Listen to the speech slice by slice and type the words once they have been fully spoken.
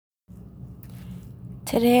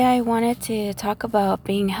Today I wanted to talk about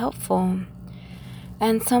being helpful.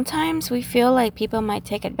 And sometimes we feel like people might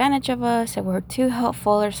take advantage of us if we're too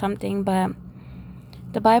helpful or something, but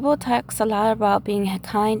the Bible talks a lot about being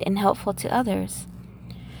kind and helpful to others.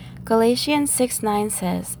 Galatians 6:9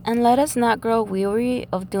 says, "And let us not grow weary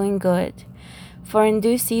of doing good, for in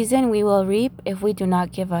due season we will reap if we do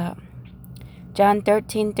not give up." John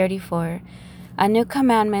 13:34, "A new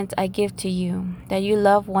commandment I give to you, that you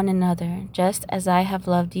love one another, just as I have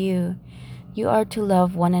loved you. You are to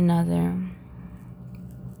love one another."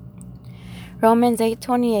 Romans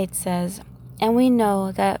 8:28 says, "And we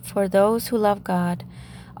know that for those who love God,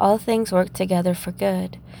 all things work together for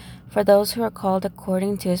good, for those who are called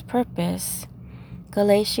according to his purpose."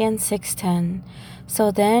 Galatians 6:10, "So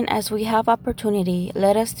then, as we have opportunity,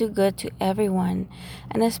 let us do good to everyone,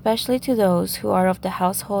 and especially to those who are of the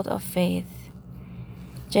household of faith."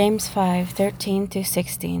 James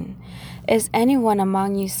 5:13-16, "Is anyone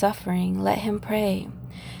among you suffering? Let him pray.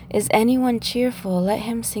 Is anyone cheerful? Let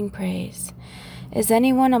him sing praise. Is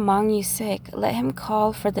anyone among you sick? Let him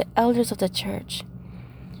call for the elders of the church,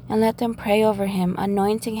 and let them pray over him,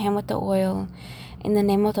 anointing him with the oil in the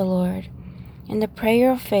name of the Lord. And the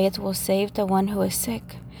prayer of faith will save the one who is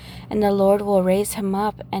sick, and the Lord will raise him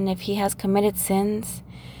up, and if he has committed sins,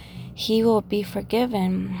 he will be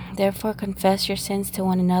forgiven. Therefore confess your sins to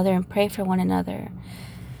one another and pray for one another,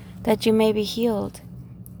 that you may be healed.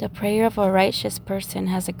 The prayer of a righteous person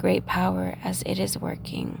has a great power as it is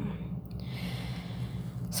working."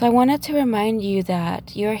 So I wanted to remind you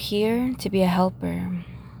that you're here to be a helper.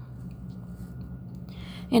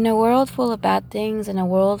 In a world full of bad things, in a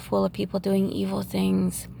world full of people doing evil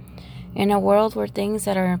things, in a world where things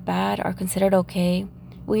that are bad are considered okay,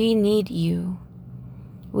 we need you.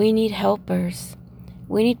 We need helpers.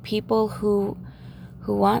 We need people who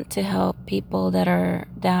want to help people that are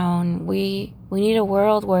down. We need a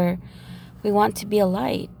world where we want to be a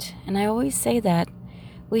light. And I always say that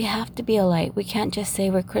we have to be a light. We can't just say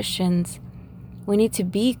we're Christians. We need to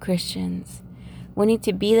be Christians. We need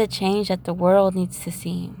to be the change that the world needs to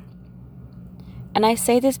see. And I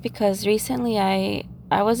say this because recently I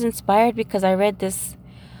was inspired because I read this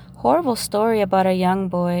horrible story about a young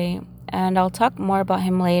boy, and I'll talk more about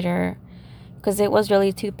him later because it was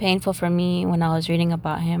really too painful for me when I was reading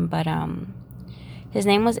about him. But his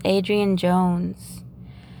name was Adrian Jones,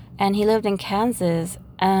 and he lived in Kansas,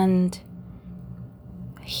 and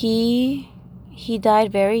he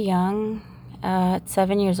died very young, at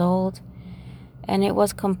 7 years old. And it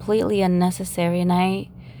was completely unnecessary. And I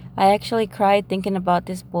actually cried thinking about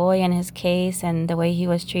this boy and his case and the way he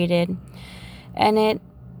was treated. And it,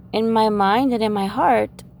 in my mind and in my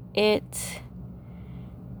heart, it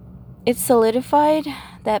solidified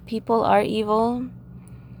that people are evil.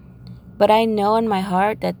 But I know in my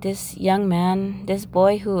heart that this young man, this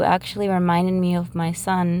boy who actually reminded me of my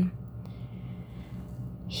son,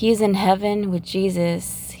 he's in heaven with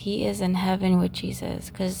Jesus. He is in heaven with Jesus,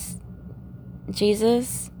 because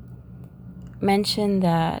Jesus mentioned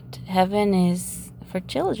that heaven is for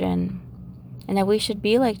children and that we should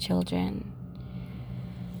be like children.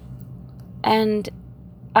 And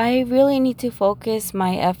I really need to focus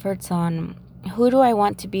my efforts on who do I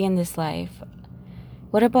want to be in this life?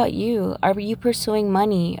 What about you? Are you pursuing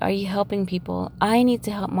money? Are you helping people? I need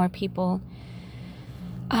to help more people.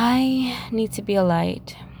 I need to be a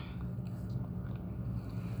light.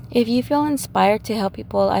 If you feel inspired to help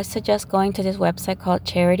people, I suggest going to this website called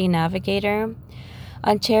Charity Navigator.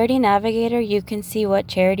 On Charity Navigator, you can see what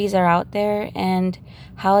charities are out there and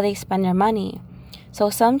how they spend their money. So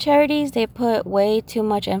some charities, they put way too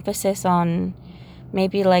much emphasis on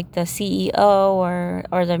maybe like the CEO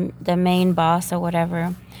or the main boss or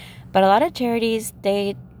whatever. But a lot of charities,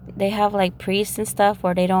 they have like priests and stuff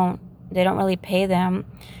where they don't really pay them,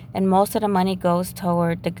 and most of the money goes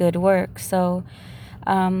toward the good work. So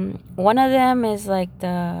one of them is like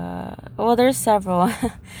there's several,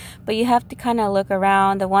 but you have to kind of look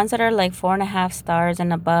around. The ones that are like 4.5 stars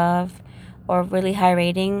and above, or really high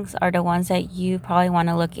ratings, are the ones that you probably want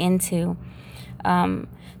to look into.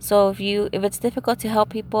 So if it's difficult to help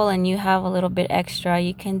people and you have a little bit extra,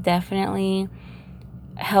 you can definitely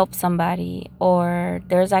help somebody. Or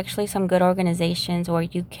there's actually some good organizations where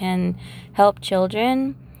you can help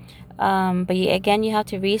children. But you have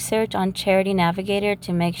to research on Charity Navigator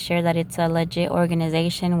to make sure that it's a legit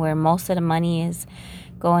organization where most of the money is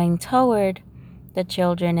going toward the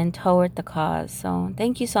children and toward the cause. So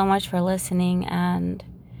thank you so much for listening, and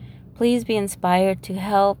please be inspired to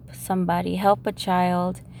help somebody, help a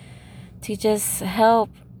child, to just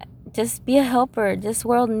be a helper. This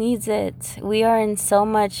world needs it. We are in so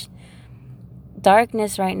much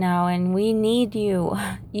darkness right now, and we need you.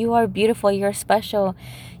 You are beautiful. You're special.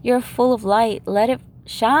 You're full of light. Let it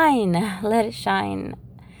shine. Let it shine.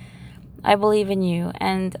 I believe in you,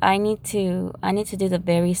 and I need to do the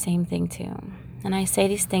very same thing too. And I say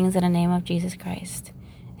these things in the name of Jesus Christ.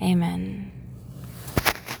 Amen.